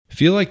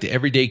Feel like the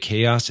everyday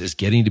chaos is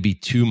getting to be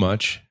too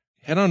much?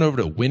 Head on over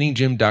to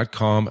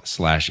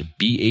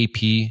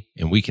winninggym.com/BAP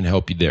and we can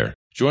help you there.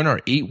 Join our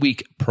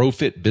 8-week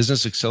ProFit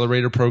Business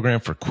Accelerator program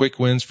for quick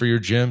wins for your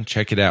gym.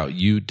 Check it out.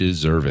 You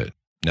deserve it.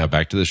 Now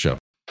back to the show.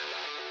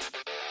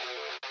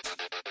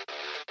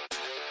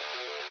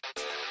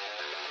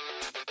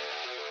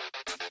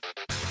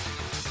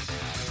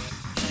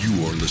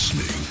 You are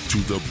listening to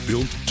the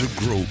Built to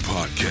Grow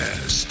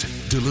podcast,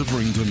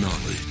 delivering the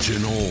knowledge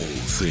in all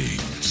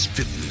things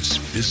fitness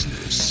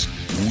business.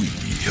 We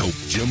help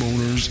gym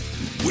owners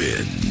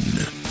win.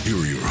 Here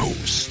are your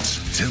hosts,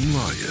 Tim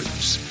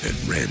Lyons and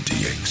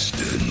Randy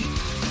Engston.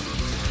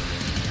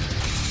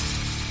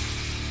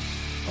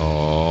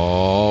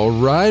 All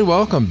right,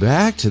 welcome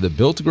back to the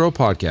Built to Grow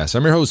podcast.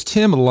 I'm your host,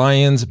 Tim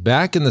Lyons,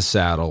 back in the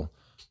saddle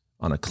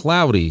on a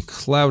cloudy,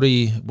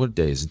 what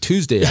day is it?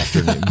 Tuesday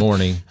afternoon,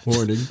 morning.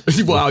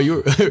 Wow,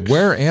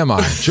 Where am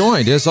I?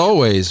 Joined, as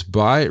always,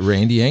 by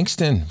Randy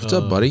Engston. What's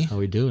up, buddy? How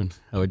we doing?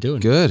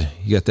 Good.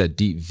 You got that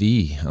deep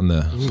V on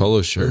the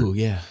polo shirt. Oh,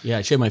 yeah. Yeah,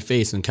 I shaved my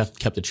face and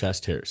kept the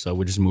chest hair, so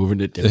we're just moving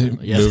it down.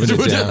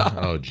 Moving it down.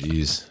 Oh,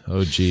 geez.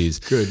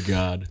 Good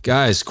God.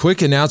 Guys,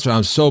 quick announcement.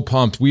 I'm so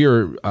pumped. We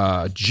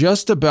are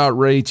just about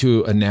ready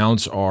to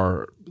announce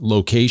our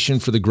location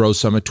for the Grow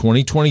Summit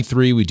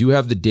 2023. We do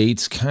have the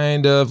dates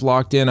kind of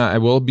locked in. I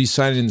will be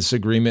signing this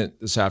agreement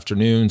this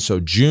afternoon. So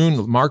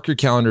June, mark your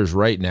calendars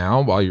right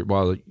now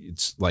while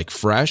it's like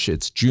fresh.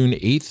 It's June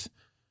 8th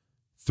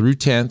through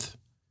 10th,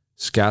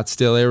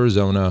 Scottsdale,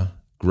 Arizona,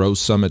 Grow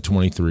Summit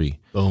 23.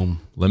 Boom.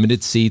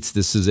 Limited seats.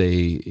 This is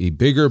a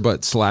bigger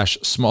but /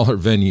 smaller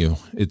venue.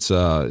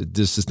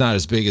 This is not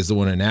as big as the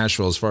one in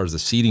Nashville as far as the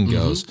seating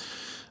goes.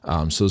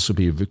 So this will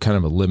be kind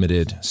of a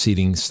limited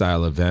seating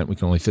style event. We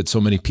can only fit so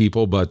many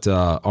people, but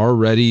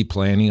already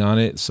planning on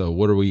it. So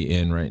what are we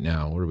in right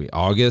now? What are we,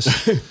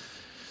 August?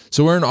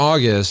 So we're in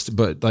August,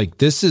 but like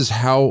this is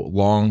how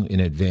long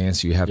in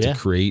advance you have to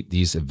create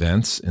these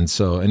events. And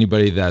so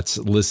anybody that's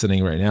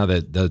listening right now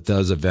that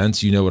does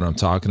events, you know what I'm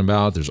talking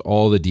about. There's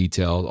all the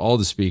details, all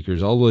the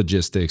speakers, all the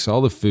logistics,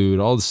 all the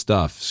food, all the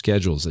stuff,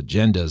 schedules,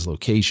 agendas,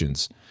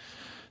 locations.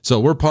 So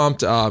we're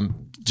pumped.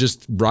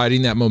 Just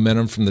riding that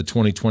momentum from the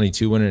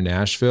 2022 win in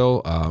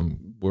Nashville.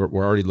 We're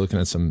already looking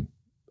at some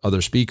other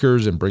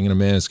speakers and bringing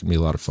them in. It's gonna be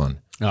a lot of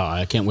fun. Oh,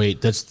 I can't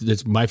wait.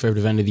 That's my favorite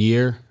event of the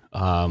year.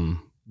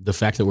 The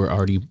fact that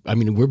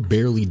we're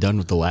barely done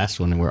with the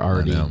last one and we're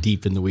already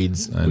deep in the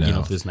weeds, for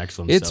this next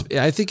one.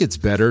 I think it's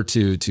better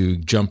to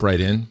jump right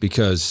in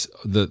because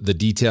the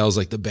details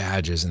like the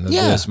badges and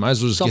this, might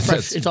as well just get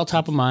that. It's all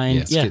top of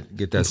mind.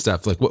 Get that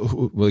stuff.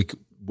 Like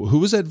who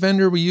was that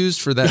vendor we used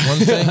for that one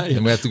thing?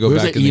 And we have to go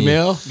back in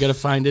email. You got to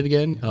find it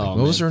again. What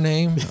was her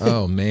name?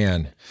 Oh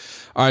man.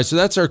 All right. So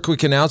that's our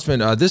quick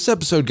announcement. This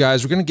episode,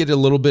 guys, we're going to get a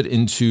little bit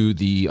into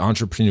the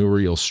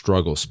entrepreneurial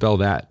struggle. Spell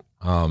that.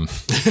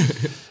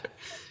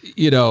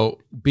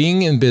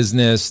 Being in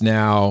business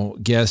now,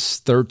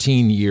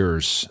 13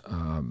 years.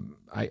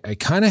 I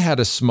kind of had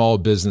a small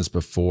business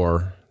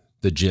before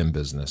the gym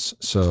business.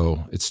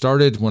 So it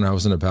started when I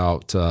was in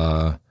about,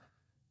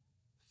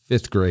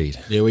 5th grade.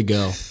 There we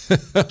go.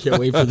 Can't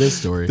wait for this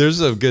story. There's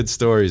some good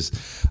stories.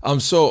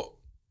 So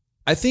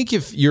I think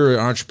if you're an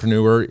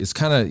entrepreneur, it's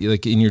kind of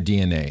like in your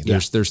DNA.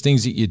 There's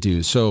things that you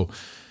do. So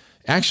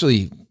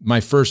actually, my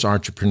first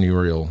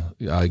entrepreneurial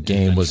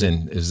game was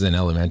in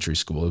elementary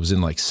school. It was in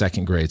like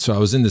 2nd grade. So I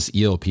was in this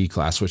ELP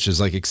class, which is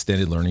like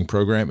extended learning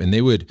program, and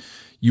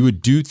you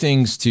would do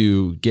things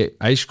to get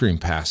ice cream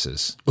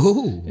passes.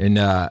 Ooh. And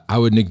I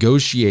would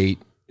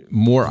negotiate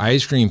more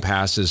ice cream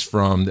passes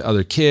from the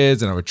other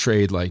kids, and I would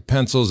trade like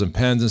pencils and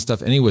pens and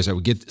stuff. Anyways, I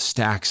would get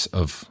stacks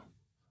of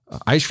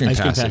ice cream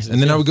passes,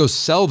 and then I would go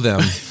sell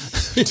them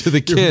to the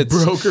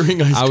kids.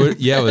 Brokering ice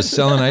cream. I was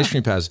selling ice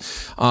cream passes.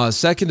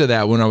 Second to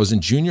that, when I was in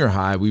junior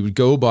high, we would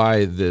go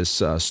by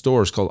this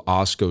store. It's called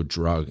Osco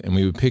Drug, and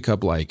we would pick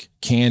up like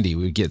candy.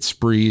 We would get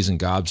sprees and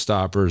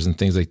gobstoppers and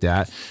things like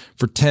that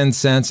for 10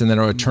 cents, and then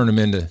I would turn them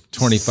into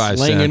 25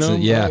 cents.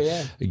 Them?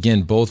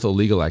 Again, both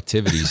illegal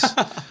activities.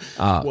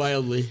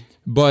 Wildly.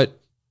 But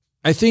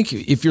I think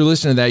if you're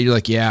listening to that, you're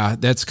like, yeah,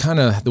 that's kind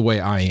of the way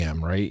I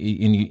am, right?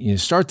 And you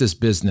start this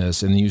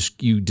business and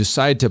you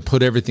decide to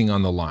put everything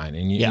on the line.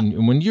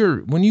 And when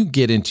you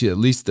get into at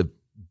least the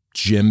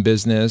gym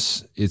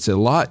business, it's a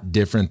lot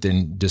different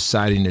than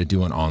deciding to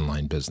do an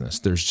online business.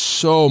 There's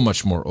so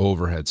much more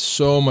overhead,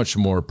 so much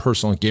more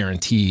personal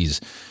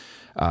guarantees.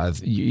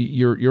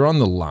 You're on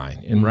the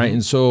line, and right,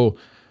 and so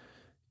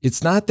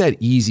it's not that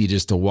easy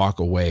just to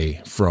walk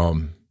away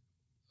from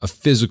a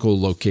physical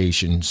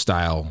location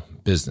style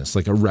business,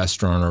 like a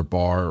restaurant or a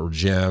bar or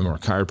gym or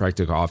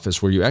chiropractic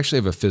office where you actually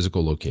have a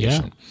physical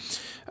location.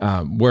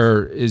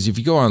 Whereas if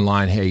you go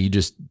online, hey, you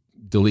just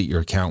delete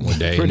your account one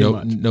day.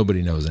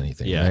 Nobody knows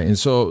anything. Right? And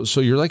so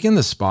you're like in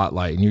the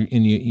spotlight,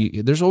 and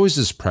you there's always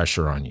this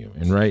pressure on you.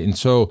 And right. And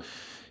so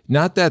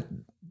not that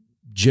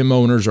gym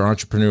owners or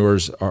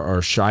entrepreneurs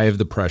are shy of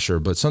the pressure,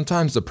 but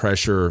sometimes the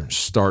pressure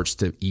starts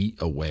to eat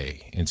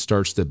away and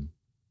starts to,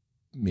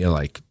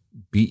 like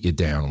beat you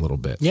down a little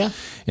bit. Yeah.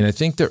 And I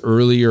think the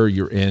earlier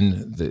you're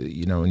in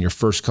in your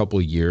first couple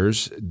of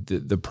years,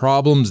 the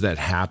problems that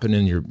happen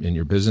in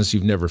your business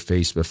you've never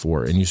faced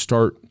before, and you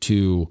start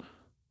to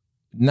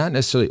not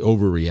necessarily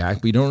overreact,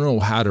 but you don't know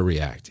how to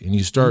react. And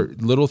you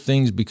start, little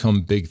things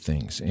become big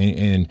things.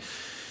 And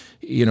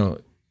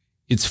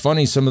it's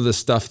funny, some of the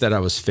stuff that I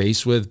was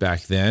faced with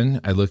back then,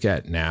 I look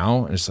at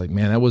now and it's like,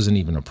 man, that wasn't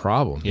even a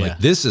problem. Yeah. Like,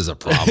 this is a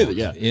problem.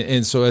 Yeah.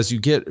 And so as you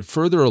get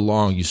further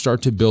along, you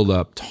start to build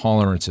up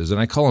tolerances, and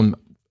I call them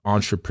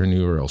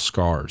entrepreneurial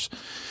scars.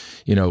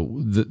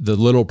 The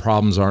little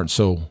problems aren't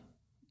so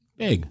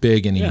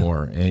big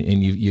anymore. Yeah.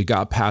 And you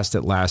got past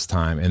it last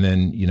time. And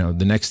then,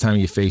 the next time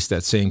you face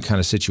that same kind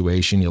of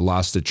situation, you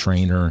lost a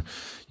trainer,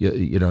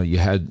 you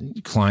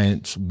had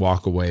clients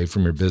walk away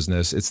from your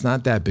business. It's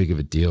not that big of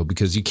a deal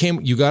because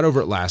you got over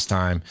it last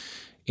time,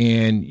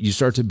 and you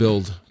start to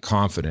build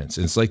confidence.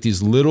 And it's like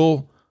these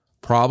little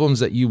problems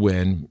that you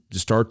win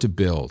start to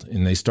build,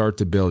 and they start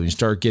to build, and you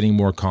start getting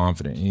more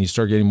confident, and you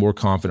start getting more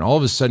confident. All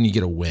of a sudden you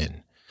get a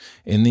win,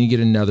 and then you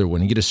get another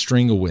one, you get a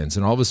string of wins,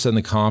 and all of a sudden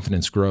the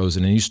confidence grows,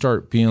 and then you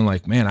start being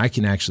like, man, I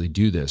can actually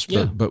do this.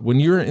 Yeah. But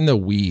when you're in the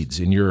weeds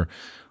and you're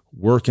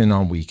working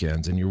on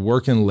weekends and you're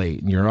working late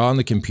and you're on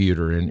the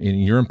computer,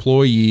 and your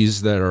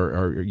employees that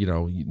are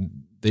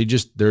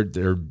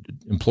they're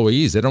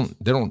employees. They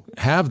don't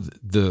have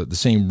the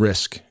same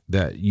risk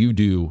that you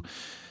do,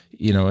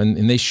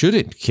 and they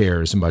shouldn't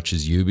care as much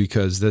as you,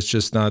 because that's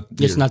just not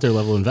it's not their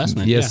level of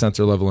investment. Yeah, it's not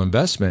their level of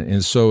investment.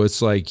 And so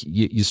it's like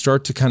you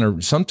start to kind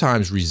of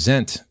sometimes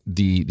resent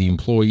the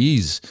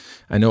employees.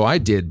 I know I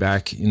did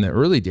back in the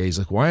early days.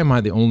 Like, why am I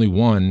the only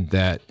one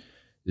that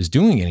is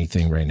doing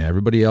anything right now?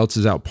 Everybody else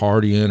is out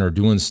partying or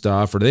doing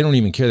stuff, or they don't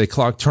even care. They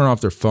turn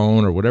off their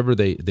phone or whatever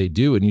they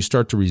do. And you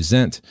start to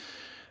resent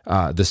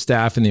the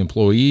staff and the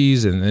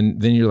employees.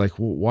 And then you're like,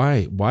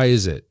 well, why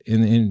is it?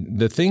 And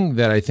the thing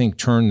that I think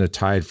turned the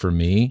tide for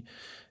me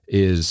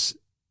is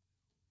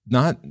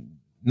not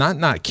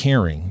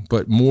caring,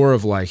 but more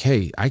of like,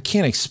 hey, I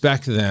can't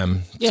expect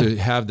them to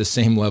have the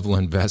same level of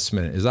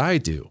investment as I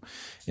do.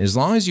 And as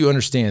long as you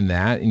understand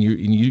that, and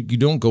you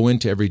don't go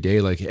into every day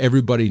like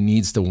everybody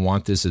needs to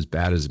want this as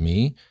bad as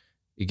me,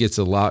 it gets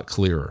a lot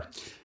clearer.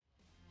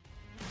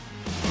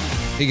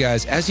 Hey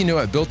guys, as you know,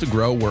 at Built to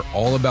Grow, we're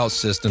all about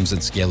systems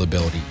and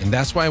scalability. And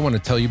that's why I want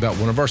to tell you about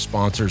one of our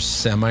sponsors,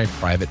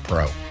 Semi-Private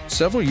Pro.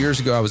 Several years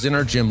ago, I was in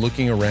our gym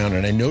looking around,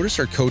 and I noticed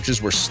our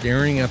coaches were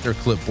staring at their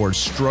clipboards,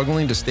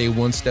 struggling to stay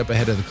one step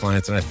ahead of the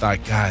clients. And I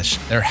thought, gosh,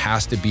 there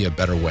has to be a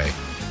better way.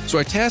 So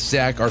I tasked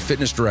Zach, our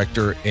fitness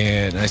director,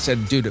 and I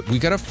said, dude, we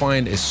got to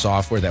find a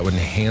software that would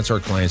enhance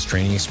our clients'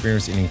 training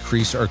experience and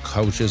increase our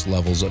coaches'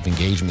 levels of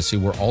engagement. See,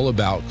 we're all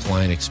about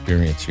client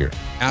experience here.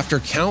 After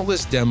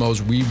countless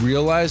demos, we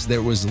realized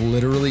there was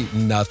literally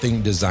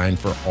nothing designed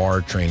for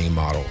our training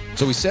model.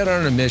 So we set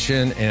out on a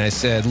mission, and I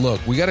said, look,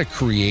 we got to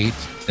create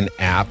an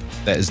app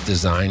that is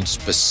designed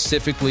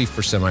specifically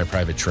for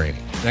semi-private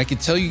training. And I can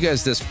tell you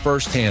guys this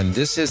firsthand,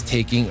 this is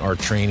taking our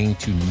training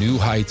to new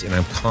heights, and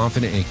I'm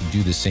confident it can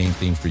do the same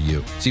thing for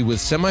you. See, with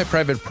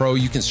Semi-Private Pro,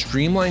 you can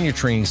streamline your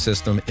training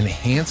system,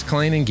 enhance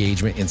client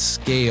engagement, and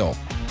scale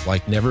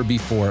like never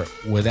before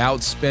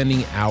without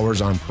spending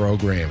hours on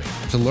programming.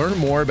 To learn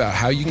more about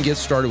how you can get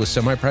started with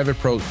Semi-Private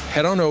Pro,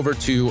 head on over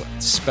to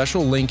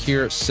special link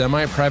here,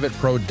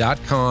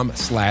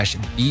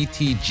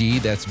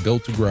 semiprivatepro.com/BTG. That's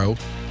Built to Grow.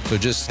 So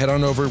just head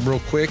on over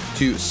real quick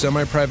to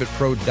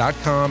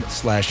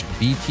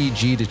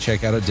semiprivatepro.com/BTG to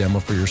check out a demo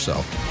for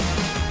yourself.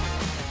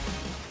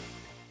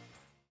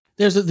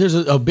 There's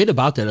a bit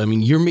about that. I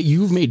mean,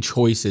 you've made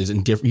choices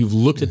and you've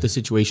looked at the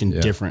situation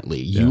differently.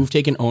 You've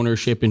taken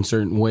ownership in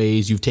certain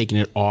ways. You've taken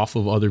it off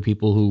of other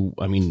people who,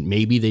 I mean,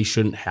 maybe they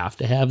shouldn't have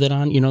to have that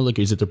on. Like,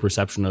 is it the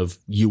perception of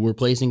you were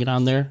placing it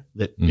on there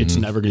that it's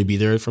never going to be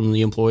there from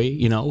the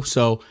employee?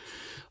 So.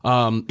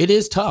 It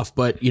is tough,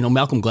 but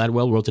Malcolm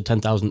Gladwell wrote he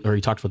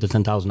talked about the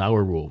 10,000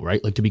 hour rule,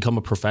 right? Like, to become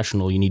a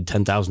professional, you need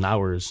 10,000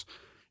 hours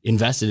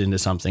invested into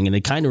something. And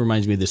it kind of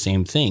reminds me of the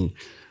same thing.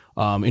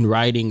 In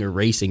riding or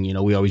racing,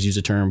 we always use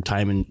the term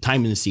time in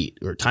the seat,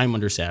 or time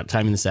in the saddle.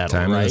 Time in the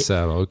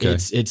saddle. Okay.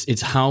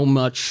 It's how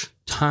much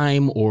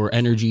time or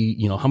energy,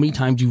 how many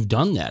times you've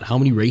done that, how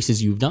many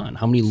races you've done,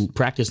 how many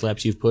practice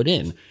laps you've put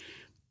in.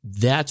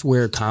 That's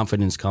where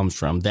confidence comes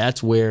from.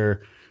 That's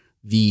where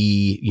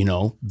the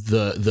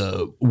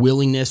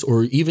willingness,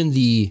 or even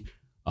the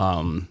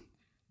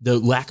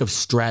lack of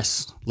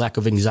stress, lack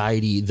of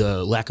anxiety,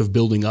 the lack of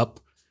building up,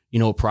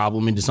 a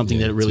problem into something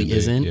that it really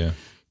isn't,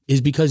 is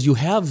because you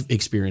have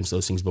experienced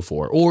those things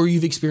before, or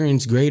you've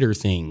experienced greater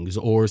things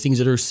or things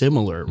that are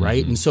similar,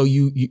 right? And so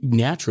you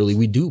naturally,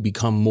 we do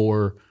become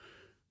more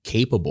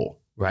capable,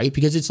 right?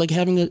 Because it's like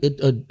having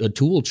a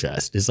tool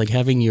chest. It's like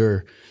having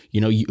your,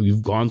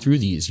 you've gone through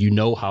these,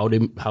 how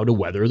to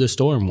weather the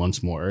storm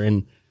once more.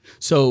 And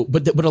so,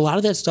 but a lot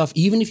of that stuff,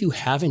 even if you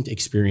haven't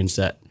experienced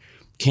that,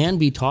 can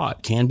be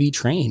taught, can be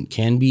trained,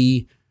 can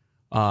be,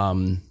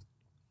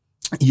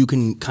 you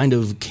can kind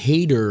of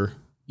cater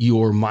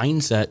your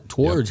mindset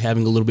towards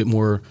having a little bit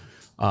more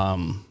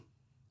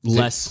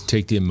less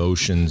take the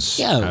emotions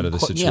out of the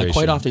situation. Yeah,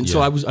 quite often. Yeah.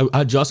 So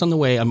I just on the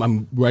way.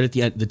 I'm right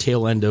at the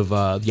tail end of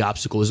The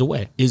Obstacle is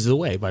the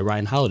Way by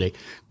Ryan Holiday.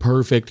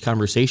 Perfect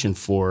conversation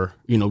for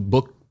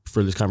book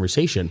for this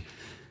conversation.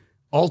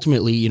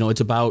 Ultimately, it's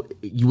about,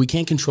 we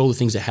can't control the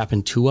things that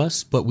happen to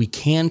us, but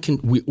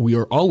we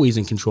are always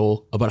in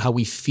control about how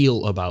we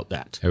feel about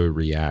that. How we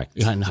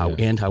react. And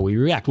how we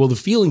react. Well, the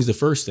feeling's the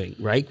first thing,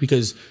 right?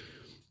 Because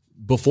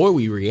before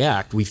we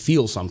react, we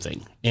feel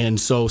something. And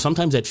so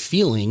sometimes that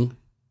feeling,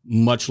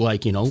 much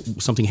like,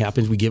 something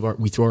happens, we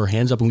throw our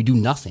hands up and we do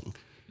nothing.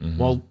 Mm-hmm.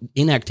 Well,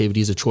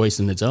 inactivity is a choice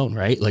in its own,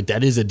 right? Like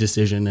that is a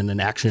decision and an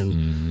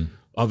action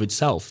of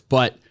itself.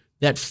 But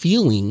that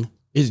feeling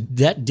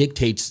that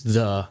dictates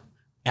the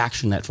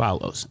action that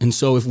follows. And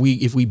so if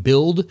we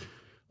build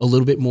a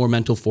little bit more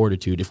mental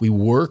fortitude, if we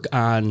work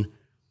on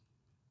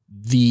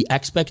the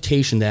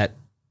expectation that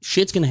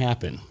shit's going to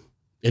happen,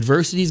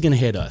 adversity is going to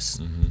hit us,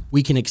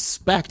 we can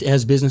expect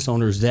as business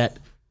owners that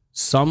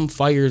some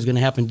fire is going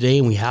to happen today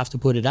and we have to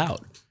put it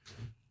out.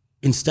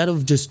 Instead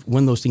of just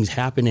when those things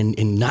happen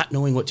and not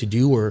knowing what to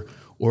do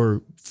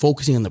or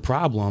focusing on the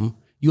problem,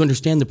 you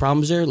understand the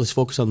problem's there. Let's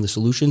focus on the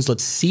solutions.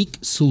 Let's seek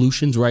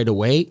solutions right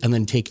away and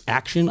then take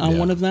action on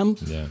one of them.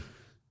 Yeah.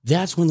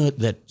 That's when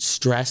that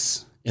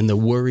stress and the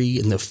worry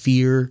and the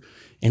fear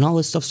and all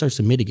this stuff starts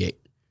to mitigate.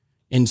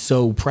 And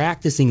so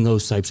practicing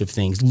those types of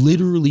things,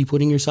 literally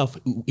putting yourself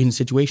in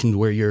situations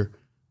where you're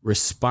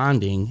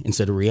responding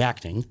instead of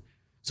reacting.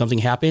 Something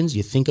happens,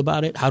 you think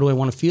about it. How do I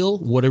want to feel?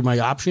 What are my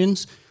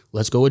options?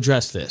 Let's go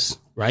address this,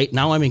 right?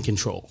 Now I'm in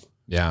control.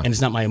 Yeah. And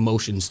it's not my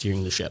emotions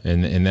steering the ship.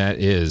 And that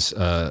is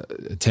a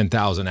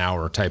 10,000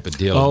 hour type of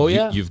deal. Oh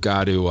yeah. You've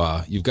got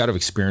to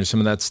experience some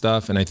of that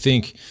stuff. And I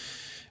think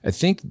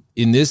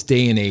in this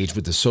day and age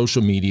with the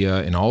social media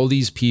and all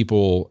these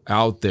people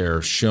out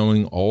there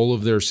showing all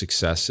of their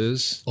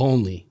successes,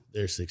 only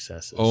their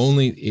successes,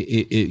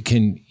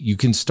 you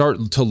can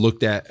start to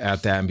look at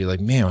that and be like,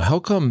 man, how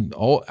come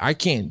I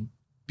can't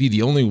be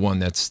the only one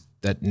that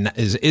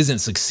isn't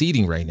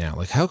succeeding right now?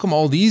 Like, how come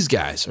all these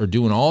guys are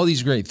doing all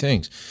these great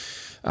things?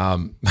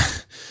 I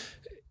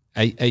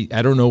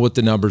don't know what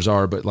the numbers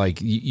are, but like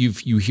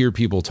you hear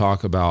people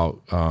talk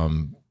about,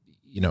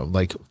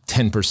 like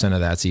 10% of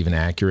that's even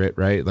accurate,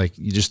 right? Like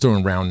you're just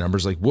throwing round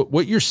numbers. Like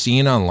what you're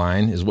seeing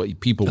online is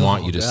what people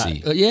want you to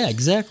see. Yeah,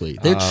 exactly.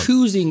 They're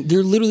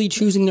literally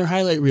choosing their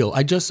highlight reel.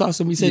 I just saw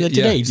somebody say that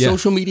today. Yeah.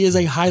 Social media is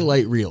a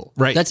highlight reel.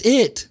 Right. That's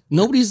it.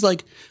 Nobody's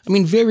like,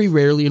 very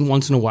rarely and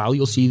once in a while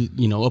you'll see,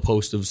 a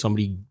post of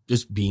somebody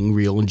just being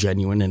real and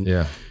genuine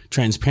and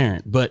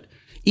transparent. But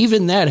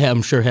even that,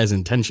 I'm sure, has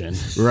intention,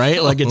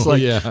 right? Like it's let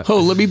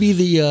me be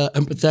the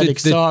empathetic,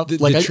 soft,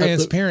 the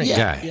transparent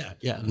guy.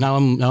 Yeah. Now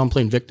I'm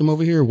playing victim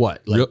over here. Or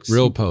what? Like,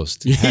 real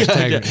post.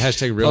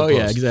 Hashtag real post. Oh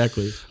yeah,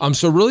 exactly.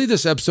 So really,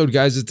 this episode,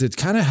 guys, is to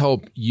kind of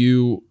help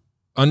you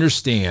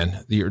understand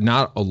that you're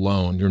not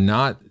alone. You're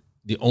not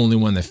the only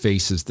one that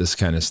faces this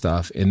kind of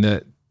stuff, and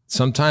that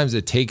sometimes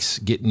it takes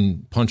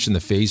getting punched in the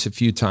face a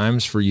few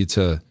times for you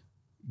to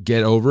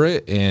get over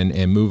it and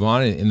move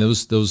on. And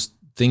those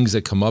things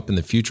that come up in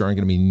the future aren't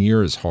going to be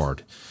near as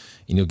hard.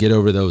 Get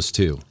over those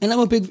too. And I'm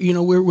a big,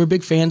 we're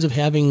big fans of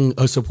having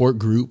a support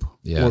group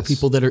or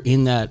people that are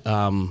in that,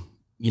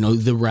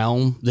 the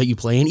realm that you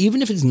play in.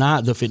 Even if it's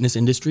not the fitness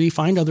industry,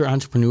 find other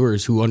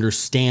entrepreneurs who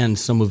understand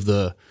some of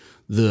the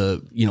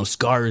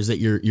scars that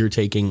you're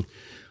taking.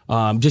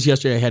 Just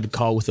yesterday I had a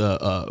call with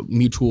a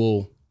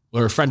mutual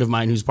or a friend of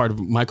mine who's part of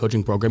my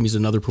coaching program. He's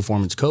another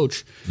performance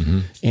coach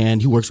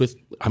and he works with,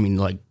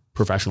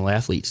 professional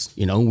athletes.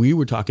 We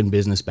were talking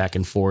business back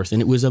and forth,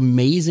 and it was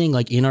amazing.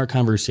 Like in our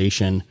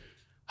conversation,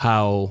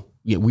 how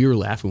we were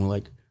laughing. We're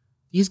like,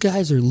 these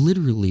guys are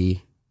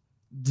literally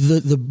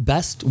the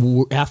best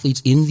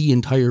athletes in the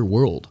entire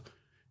world,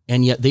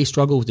 and yet they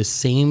struggle with the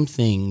same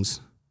things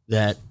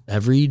that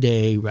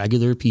everyday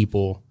regular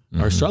people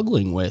are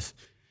struggling with.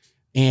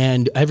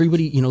 And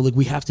everybody,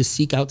 we have to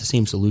seek out the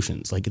same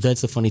solutions. Like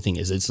that's the funny thing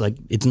is,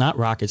 it's not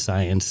rocket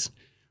science.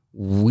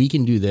 We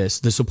can do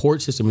this. The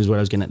support system is what I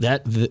was getting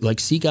at.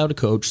 Seek out a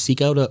coach,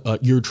 seek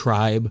out your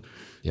tribe,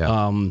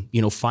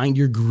 find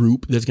your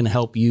group that's going to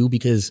help you,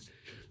 because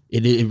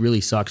it really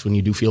sucks when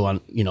you do feel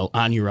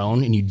on your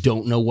own and you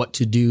don't know what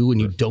to do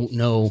and you don't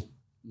know,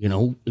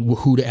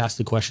 who to ask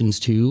the questions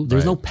to.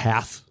 There's no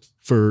path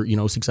for,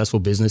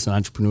 successful business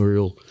and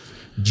entrepreneurial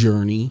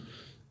journey.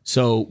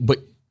 So, but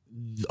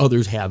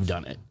others have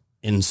done it.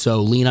 And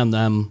so lean on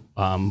them,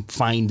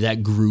 find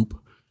that group,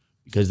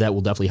 because that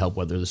will definitely help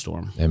weather the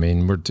storm. You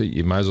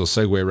might as well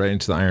segue right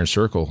into the Iron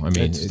Circle.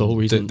 That's the whole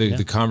reason.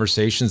 The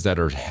conversations that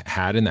are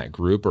had in that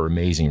group are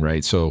amazing,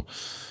 right? So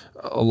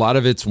a lot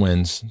of it's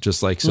wins,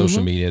 just like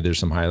social media. There's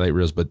some highlight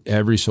reels, but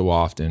every so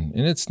often,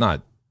 and it's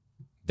not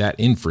that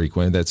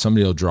infrequent, that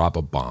somebody will drop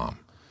a bomb.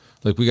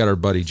 Like we got our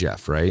buddy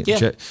Jeff, right?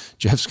 Yeah.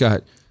 Jeff's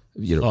got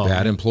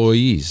bad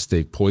employees.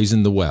 They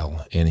poisoned the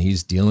well, and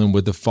he's dealing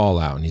with the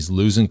fallout, and he's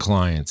losing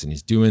clients, and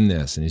he's doing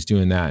this and he's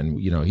doing that. And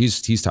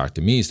he's talked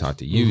to me, he's talked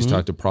to you, he's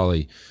talked to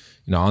probably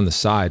on the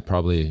side,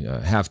 probably a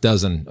half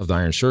dozen of the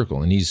Iron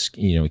Circle. And he's,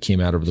 he came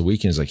out over the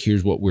weekend. He's like,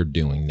 here's what we're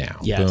doing now.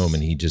 Yes. Boom.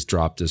 And he just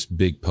dropped this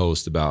big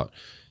post about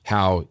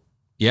how,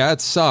 yeah,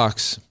 it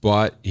sucks,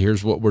 but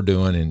here's what we're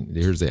doing. And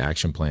here's the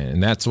action plan.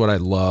 And that's what I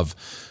love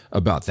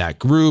about that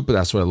group.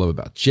 That's what I love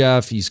about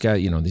Jeff. He's got,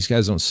 these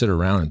guys don't sit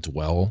around and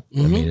dwell.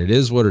 I mean, it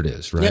is what it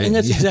is, right? Yeah, and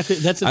that's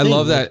the I thing.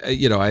 love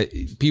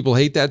that. People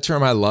hate that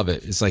term. I love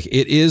it. It's like,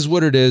 it is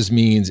what it is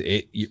means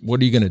what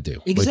are you going to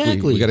do?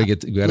 Exactly. Like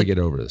we got to get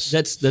over this.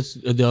 That's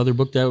the other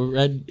book that I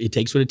read. It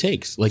takes what it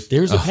takes. Like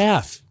there's a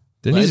path.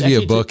 There needs to be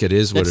a book. It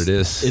is what it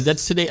is.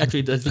 That's today.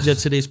 Actually,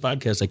 that's today's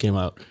podcast that came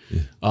out.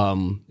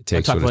 It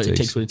takes what it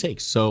takes. What it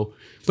takes. So,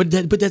 but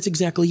that's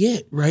exactly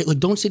it, right? Like,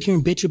 don't sit here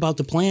and bitch about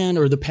the plan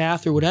or the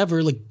path or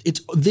whatever. Like,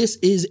 this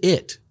is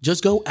it.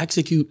 Just go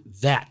execute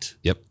that.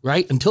 Yep.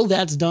 Right. Until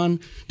that's done,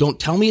 don't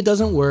tell me it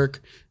doesn't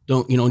work.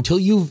 Don't until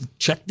you've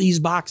checked these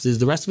boxes.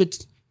 The rest of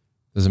it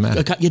doesn't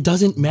matter. It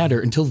doesn't matter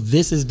until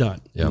this is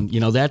done. Yep.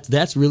 And,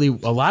 that's really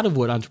a lot of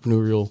what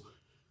entrepreneurial.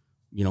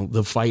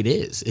 The fight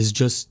is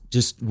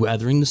just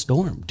weathering the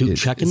storm,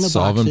 checking the boxes,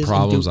 solving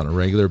problems on a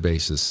regular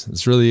basis.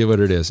 It's really what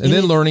it is. And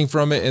then learning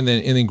from it and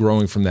then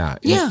growing from that.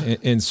 Yeah.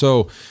 And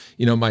so,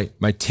 my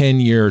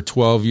 10-year,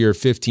 12-year,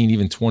 15,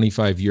 even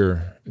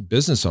 25-year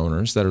business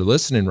owners that are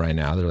listening right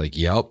now, they're like,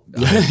 yep,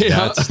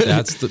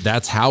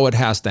 that's how it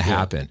has to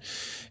happen.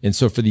 And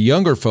so for the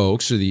younger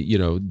folks or the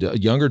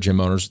younger gym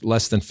owners,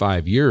 less than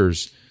 5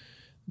 years,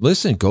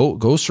 listen,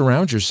 go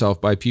surround yourself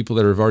by people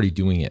that are already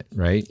doing it,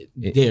 right?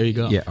 There you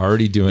go. Yeah,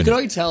 already doing it. You can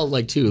already tell,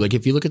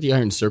 if you look at the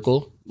Iron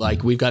Circle,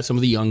 we've got some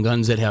of the young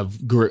guns that have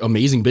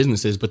amazing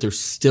businesses, but they're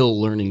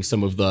still learning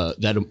some of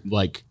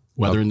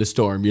weathering the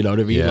storm, you know what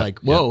I mean? Yeah,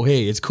 whoa,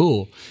 hey, it's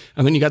cool.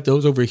 And then you got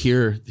those over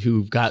here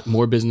who've got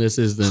more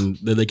businesses than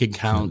they can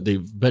count.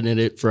 They've been in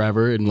it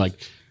forever, and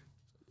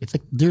it's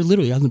like they're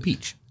literally on the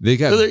beach.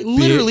 They're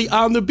literally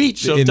on the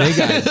beach. And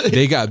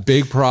they got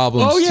big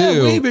problems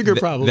too. Way bigger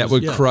problems. That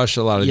would crush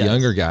a lot of the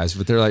younger guys,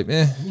 but they're like,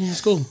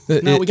 it's cool.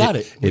 No, we got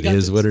it. It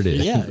is what it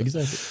is. Yeah,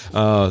 exactly.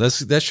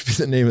 That should be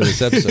the name of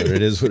this episode.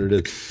 It is what it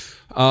is.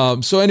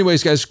 So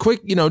anyways, guys,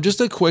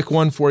 just a quick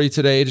one for you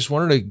today. Just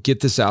wanted to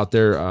get this out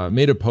there.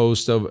 Made a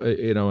post of,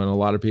 and a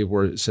lot of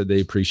people said they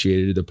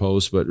appreciated the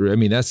post, but I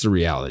mean, that's the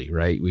reality,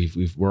 right?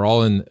 We're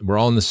all in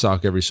the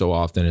suck every so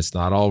often. It's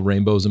not all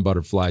rainbows and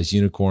butterflies,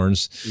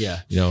 unicorns.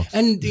 Yeah.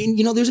 And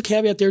there's a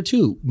caveat there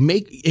too.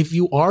 If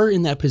you are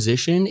in that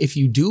position, if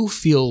you do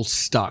feel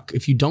stuck,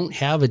 if you don't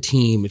have a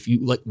team,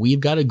 we've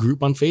got a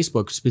group on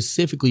Facebook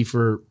specifically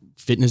for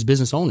fitness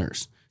business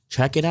owners.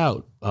 Check it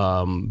out.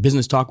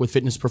 Business Talk with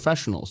Fitness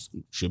Professionals.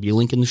 Should be a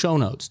link in the show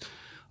notes.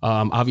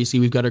 Obviously,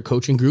 we've got our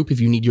coaching group. If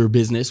you need your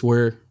business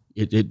where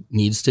it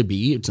needs to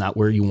be, it's not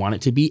where you want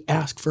it to be,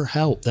 ask for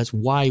help. That's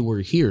why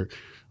we're here.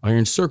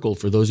 Iron Circle,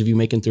 for those of you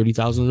making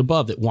 $30,000 and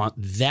above that want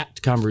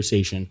that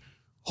conversation.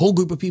 Whole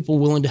group of people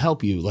willing to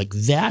help you.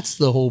 That's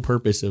the whole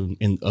purpose of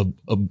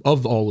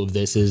all of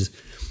this is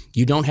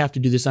you don't have to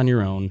do this on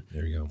your own.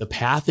 There you go. The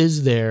path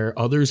is there.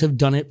 Others have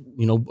done it,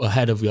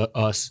 ahead of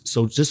us.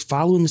 So just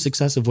following the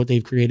success of what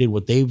they've created,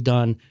 what they've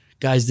done.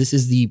 Guys, this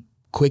is the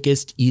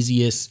quickest,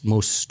 easiest,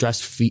 most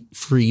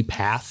stress-free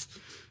path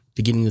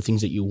to getting the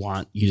things that you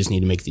want. You just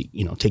need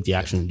to take the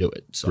action and do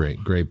it. So.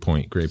 Great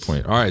point.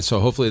 All right. So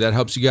hopefully that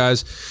helps you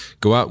guys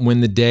go out and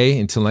win the day.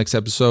 Until next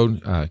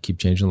episode, keep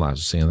changing lives.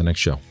 We'll see you on the next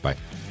show. Bye.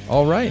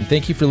 All right, and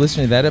thank you for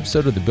listening to that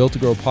episode of the Built to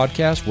Grow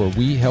podcast, where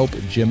we help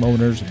gym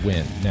owners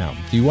win. Now,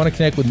 do you want to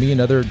connect with me and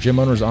other gym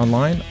owners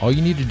online? All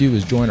you need to do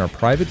is join our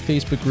private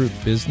Facebook group,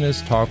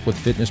 Business Talk with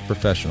Fitness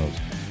Professionals.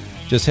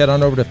 Just head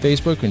on over to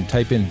Facebook and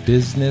type in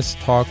Business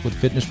Talk with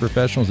Fitness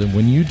Professionals, and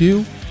when you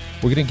do,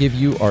 we're going to give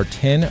you our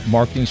 10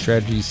 marketing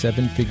strategies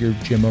 7-figure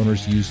gym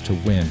owners use to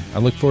win. I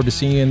look forward to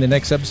seeing you in the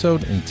next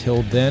episode.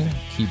 Until then,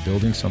 keep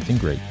building something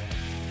great.